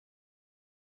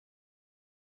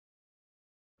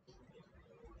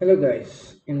Hello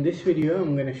guys, in this video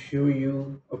I'm going to show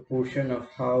you a portion of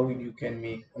how you can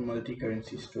make a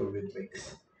multi-currency store with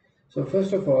Wix. So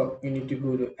first of all, you need to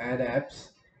go to add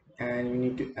apps and you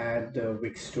need to add the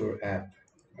Wix store app.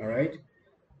 Alright,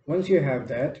 once you have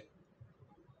that,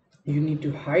 you need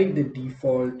to hide the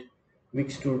default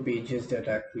Wix store pages that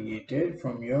are created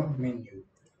from your menu.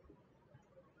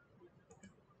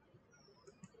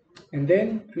 And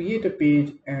then create a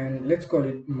page and let's call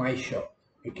it My Shop.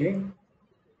 Okay,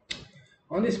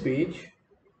 on this page,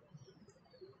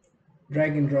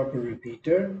 drag and drop a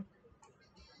repeater.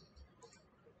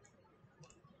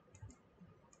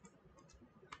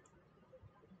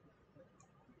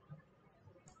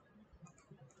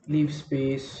 Leave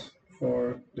space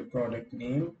for the product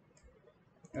name,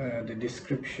 the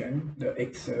description, the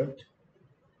excerpt,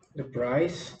 the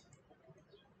price,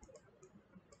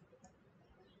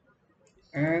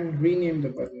 and rename the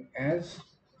button as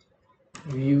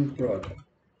view product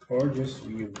or just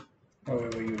view,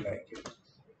 however you like it.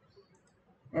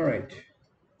 Alright,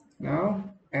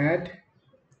 now add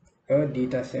a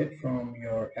data set from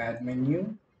your add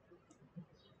menu,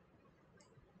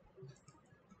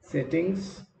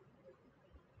 settings,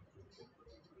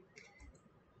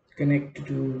 connect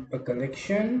to a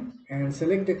collection and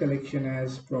select the collection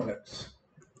as products.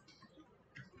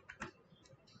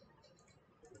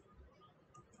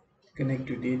 Connect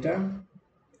to data,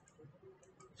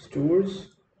 stores,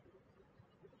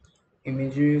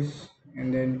 images,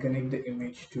 and then connect the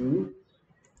image to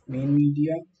main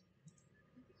media.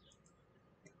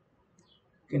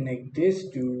 Connect this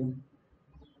to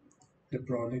the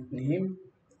product name.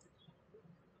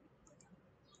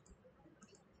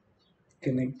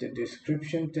 Connect the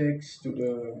description text to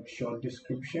the short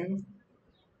description.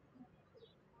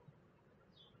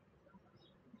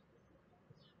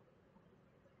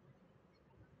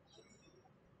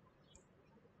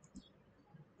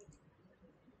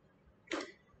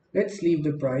 Let's leave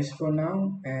the price for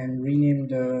now and rename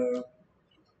the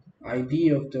ID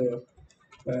of the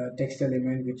text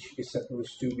element, which is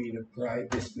supposed to be the price,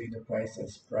 display the price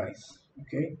as price.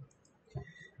 Okay,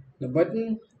 the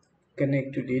button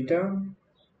connect to data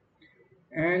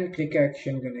and click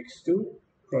action connects to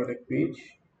product page.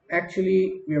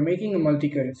 Actually, we are making a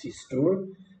multi-currency store,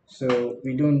 so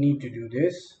we don't need to do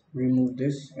this. Remove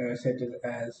this, set it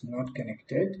as not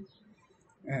connected,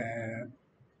 uh,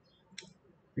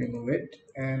 remove it,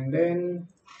 and then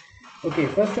okay,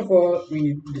 first of all we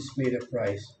need to display the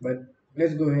price, but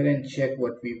let's go ahead and check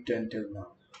what we've done till now.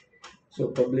 So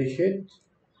publish it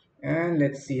and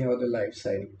let's see how the live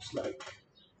site looks like.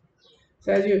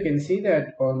 So as you can see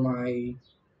that all my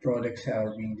products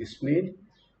are being displayed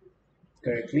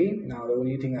correctly. Now the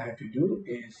only thing I have to do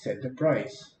is set the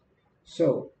price.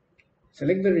 So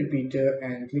select the repeater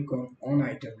and click on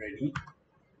item ready.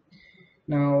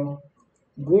 Now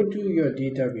go to your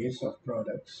database of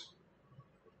products.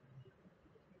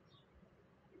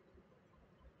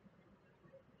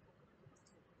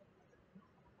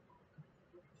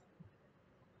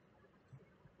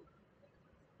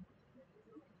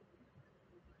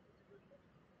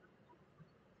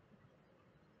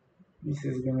 This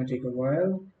is gonna take a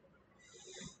while.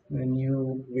 The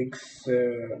new Wix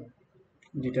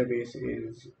database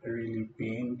is really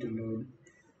pain to load.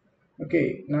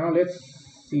 Okay, now let's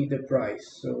see the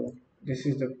price. So this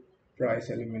is the price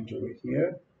element over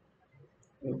here.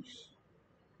 Oops.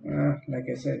 Like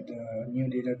I said, the new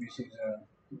database is a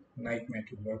nightmare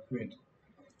to work with.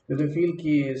 So the field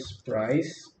key is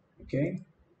price. Okay.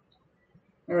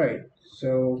 All right.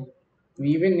 So we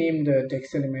even named the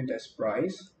text element as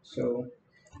price. So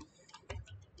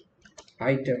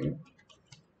item.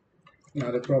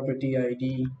 Now the property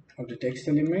ID of the text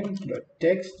element dot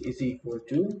text is equal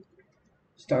to,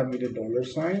 start with a dollar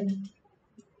sign,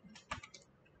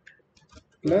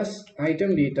 plus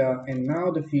item data, and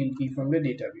now the field key from the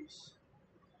database.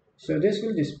 So this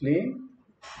will display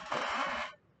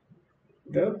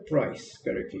the price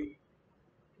correctly.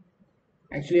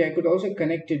 Actually, I could also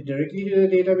connect it directly to the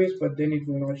database, but then it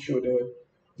will not show the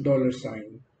dollar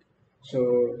sign.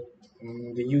 So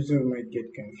the user might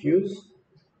get confused.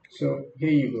 So here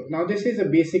you go. Now this is a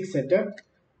basic setup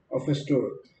of a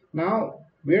store. Now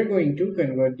we're going to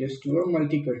convert this to a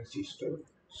multi-currency store.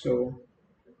 So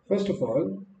first of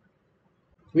all,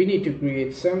 we need to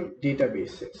create some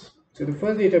databases. So the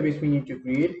first database we need to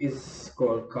create is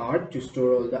called cart, to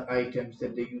store all the items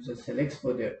that the user selects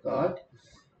for their cart.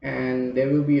 And there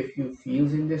will be a few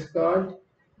fields in this cart.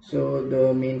 So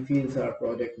the main fields are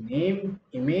product name,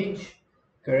 image,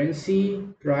 currency,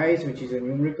 price, which is a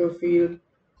numerical field,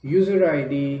 user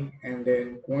ID, and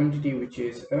then quantity, which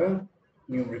is a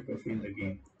numerical field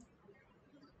again.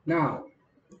 Now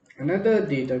Another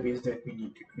database that we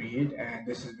need to create, and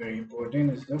this is very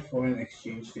important, is the foreign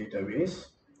exchange database.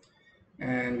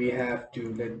 And we have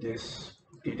to let this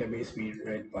database be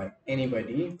read by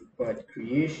anybody, but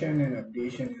creation and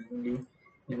updation is only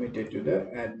limited to the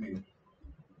admin.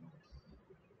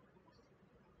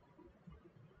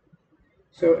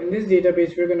 So in this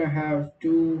database, we're going to have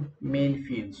two main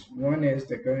fields. One is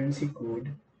the currency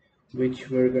code,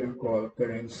 which we're going to call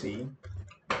currency,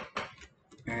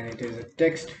 and it is a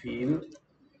text field.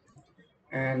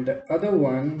 And the other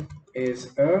one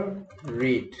is a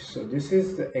rate. So this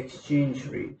is the exchange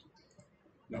rate.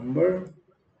 Number,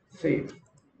 save.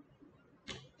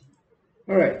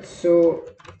 All right, so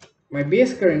my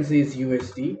base currency is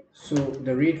USD, so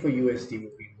the rate for USD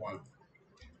will be 1.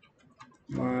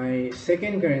 My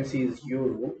second currency is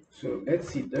Euro, so let's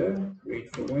see the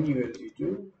rate for 1 USD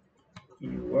to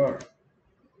EUR.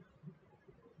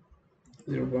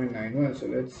 0.91, so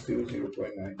let's do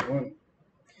 0.91.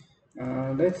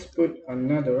 Let's put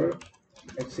another,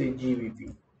 let's say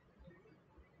GBP.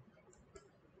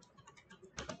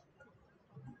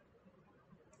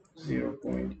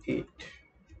 0.8.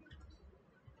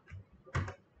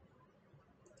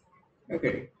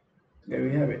 Okay, there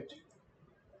we have it.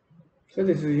 So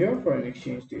this is your foreign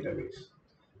exchange database.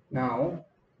 Now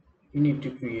you need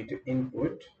to create an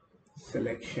input,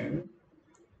 selection,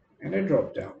 and a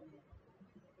drop down.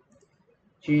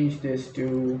 Change this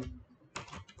to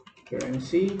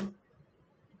currency.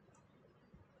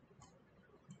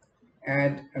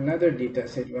 Add another data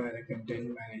set via the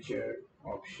content manager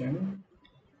option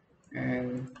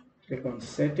and click on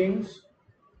settings.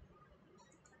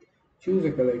 Choose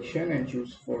a collection and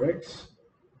choose Forex.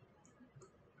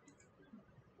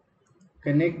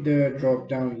 Connect the drop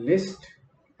down list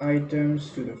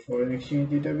items to the foreign exchange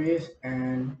database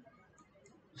and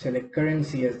select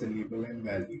currency as the label and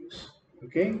values.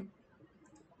 Okay,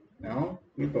 now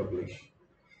we publish.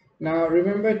 Now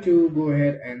remember to go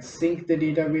ahead and sync the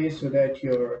database so that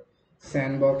your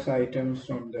sandbox items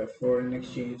from the foreign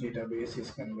exchange database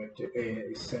is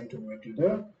sent over to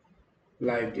the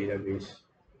live database.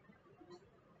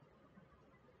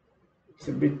 It's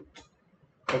a bit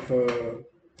of a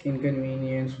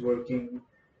inconvenience working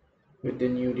with the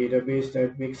new database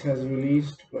that Wix has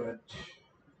released, but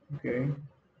okay.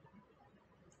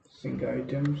 Sync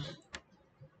items.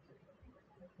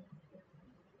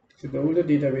 So the older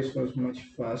database was much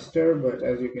faster, but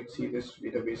as you can see, this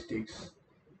database takes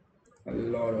a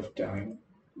lot of time.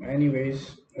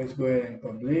 Anyways, let's go ahead and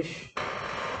publish,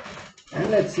 and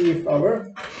let's see if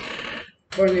our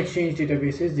foreign exchange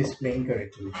database is displaying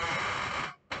correctly.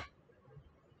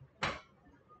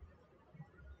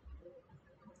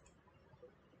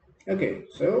 Okay,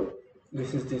 so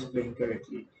this is displaying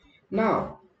correctly.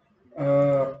 Now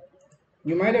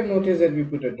you might have noticed that we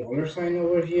put a $sign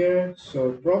over here,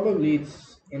 so probably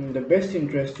it's in the best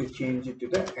interest to change it to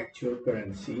the actual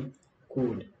currency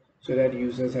code so that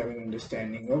users have an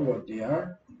understanding of what they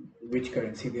are, which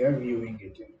currency they are viewing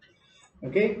it in.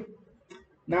 Okay,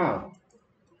 now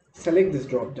select this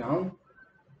drop down,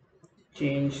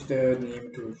 change the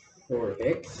name to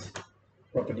Forex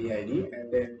property ID,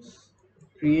 and then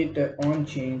create the on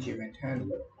change event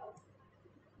handler.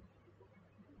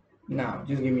 Now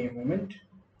just give me a moment.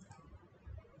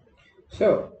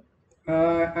 So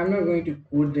I'm not going to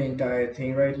code the entire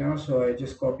thing right now, so I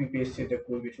just copy pasted the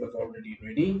code which was already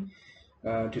ready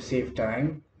to save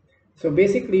time. So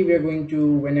basically we are going to,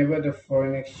 whenever the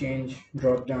foreign exchange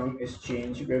drop down is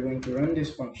changed, we're going to run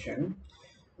this function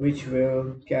which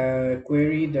will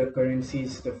query the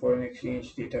currencies, the foreign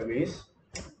exchange database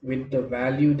with the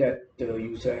value that the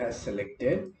user has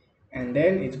selected, and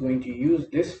then it's going to use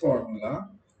this formula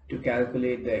to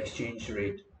calculate the exchange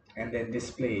rate and then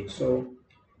display it. So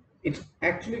it's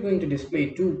actually going to display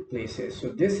two places. So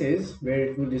this is where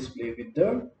it will display with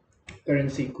the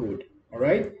currency code. All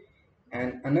right,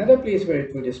 and another place where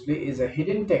it will display is a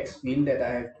hidden text field that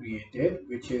I have created,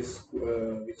 which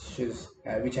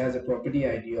has a property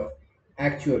ID of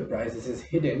actual price. This is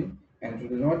hidden and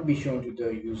will not be shown to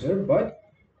the user, but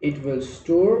it will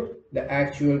store the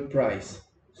actual price.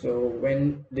 So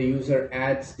when the user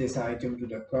adds this item to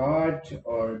the cart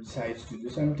or decides to do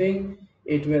something,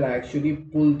 it will actually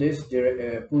pull this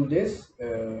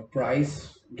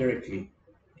price directly.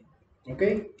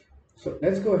 Okay, so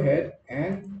let's go ahead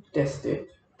and test it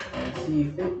and see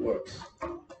if it works.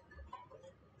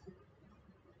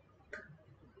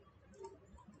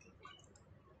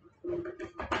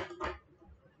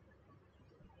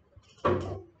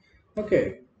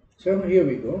 Okay, so here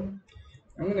we go.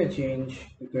 I'm going to change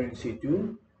the currency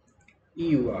to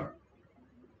EUR.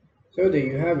 So there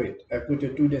you have it. I put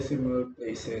a 2 decimal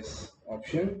places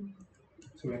option.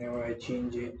 So whenever I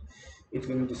change it, it's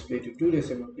going to display to 2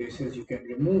 decimal places. You can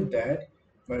remove that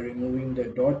by removing the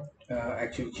dot,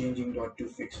 actually changing dot to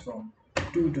fix from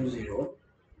 2 to 0.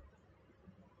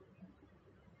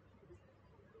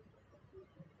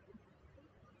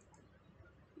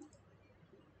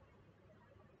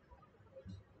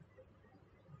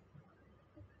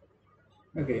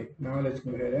 Okay, now let's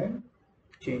go ahead and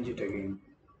change it again.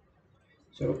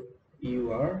 So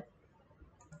EUR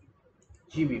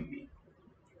GBP.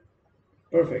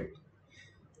 Perfect.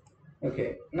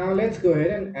 Okay, now let's go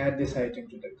ahead and add this item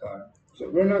to the cart. So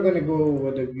we're not going to go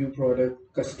over the view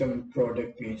product, custom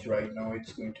product page right now.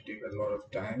 It's going to take a lot of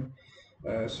time.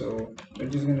 So we're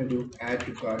just going to do add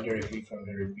to cart directly from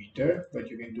the repeater, but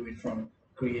you can do it from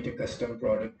create a custom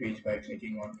product page by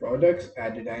clicking on products,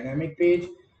 add a dynamic page,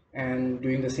 and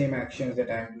doing the same actions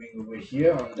that I'm doing over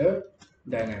here on the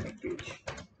dynamic page.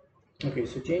 Okay,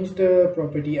 so change the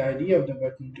property ID of the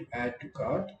button to add to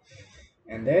cart,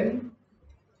 and then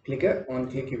click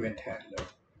on click event handler.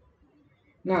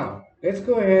 Now let's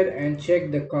go ahead and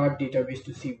check the cart database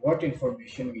to see what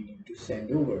information we need to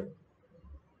send over.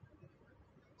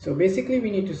 So basically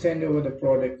we need to send over the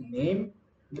product name,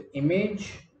 the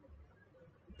image,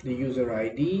 the user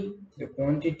ID, the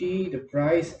quantity, the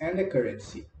price, and the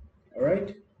currency. All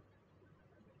right.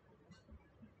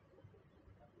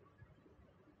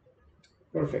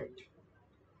 Perfect.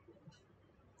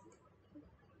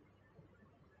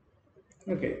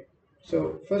 Okay.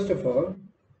 So first of all,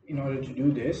 in order to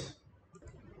do this,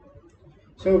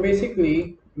 so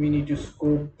basically we need to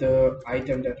scope the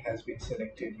item that has been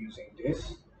selected using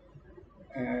this.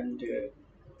 And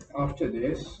after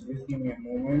this, just give me a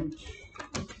moment.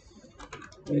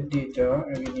 The data,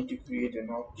 and we need to create an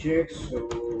object.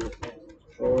 So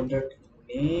product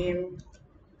name,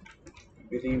 I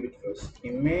believe it was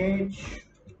image,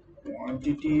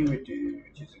 quantity, which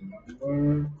is a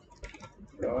number,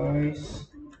 price,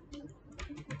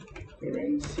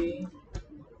 currency.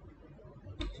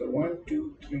 So 1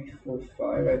 2 3 4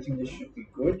 5, I think this should be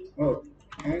good. Oh,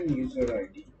 and user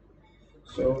ID.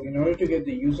 So in order to get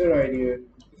the user ID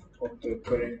of the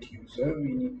current user,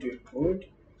 we need to put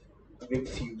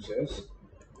Wix users,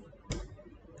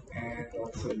 and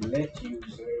also let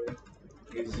user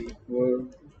is equal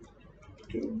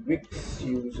to Wix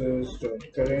users dot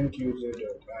current user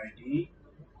dot ID.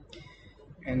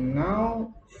 And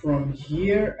now from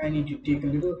here I need to take a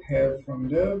little help from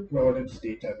the products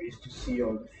database to see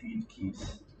all the field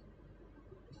keys.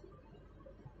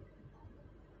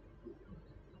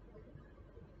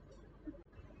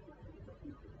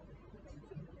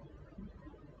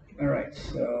 Alright,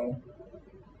 so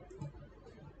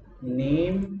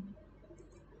name,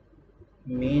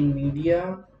 main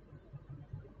media,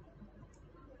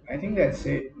 I think that's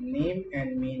it. Name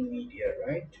and main media,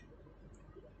 right?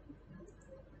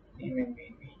 Name and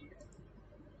main media.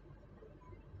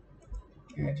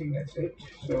 I think that's it.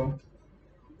 So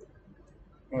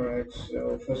alright,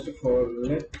 so first of all,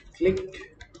 let clicked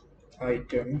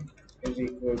item is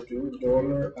equal to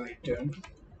dollar item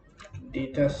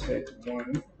data set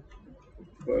 1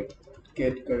 but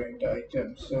get current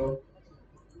item. So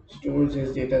stores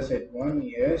is data set 1,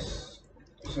 yes.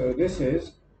 So this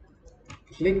is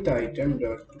clicked item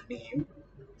dot name,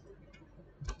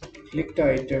 clicked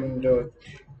item dot,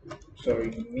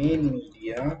 sorry, main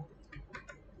media.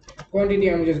 Quantity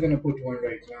I'm just going to put 1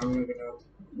 right now. I'm not going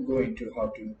to go into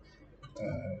how to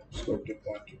scope the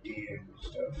quantity and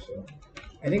stuff. So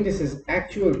I think this is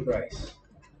actual price.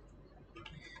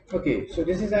 Okay, so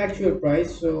this is actual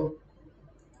price. So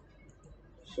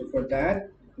for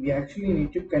that we actually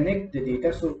need to connect the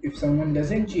data. So if someone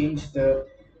doesn't change the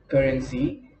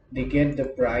currency, they get the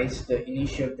price, the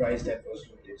initial price that was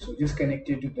loaded. So just connect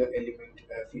it to the element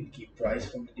field key price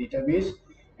from the database,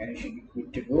 and it should be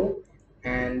good to go.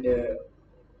 And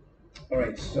all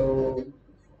right, so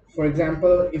for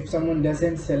example, if someone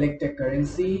doesn't select a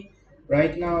currency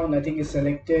right now, nothing is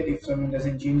selected. If someone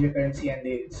doesn't change a currency and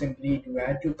they simply do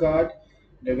add to cart,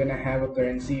 they're gonna have a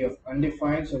currency of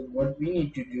undefined. So what we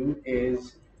need to do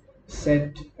is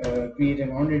set create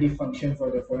an onReady function for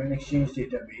the foreign exchange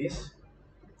database.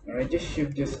 All right, just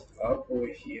shift this up over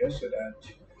here so that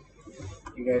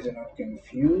you guys are not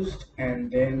confused.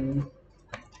 And then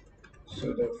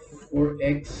so the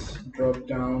Forex drop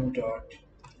down dot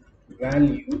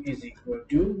value is equal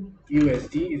to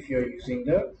USD if you're using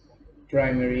the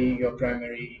primary, your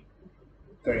primary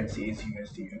currency is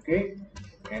USD. Okay,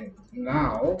 and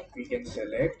now we can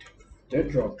select the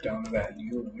drop down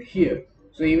value over here.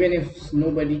 So even if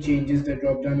nobody changes the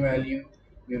drop down value,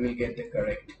 we will get the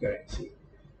correct currency.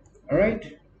 All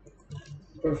right,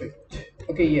 Perfect.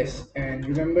 Okay, yes, and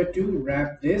remember to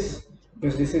wrap this,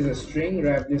 because this is a string,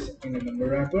 wrap this in a number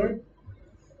wrapper,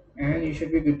 and you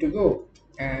should be good to go.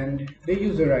 And the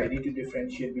user ID to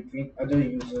differentiate between other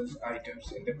users'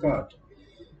 items in the cart.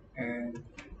 And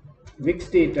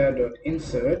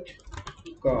wixdata.insert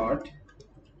cart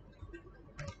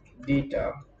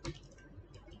data,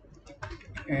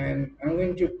 and I'm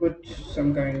going to put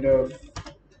some kind of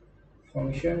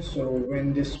function. So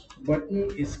when this button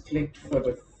is clicked for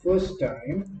the first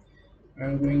time,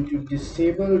 I'm going to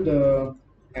disable the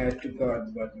add to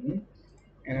cart button,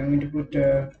 and I'm going to put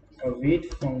a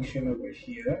wait function over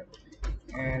here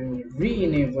and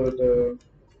re-enable the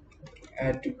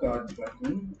add to cart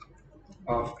button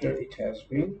after it has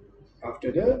been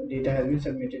after the data has been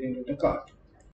submitted into the cart.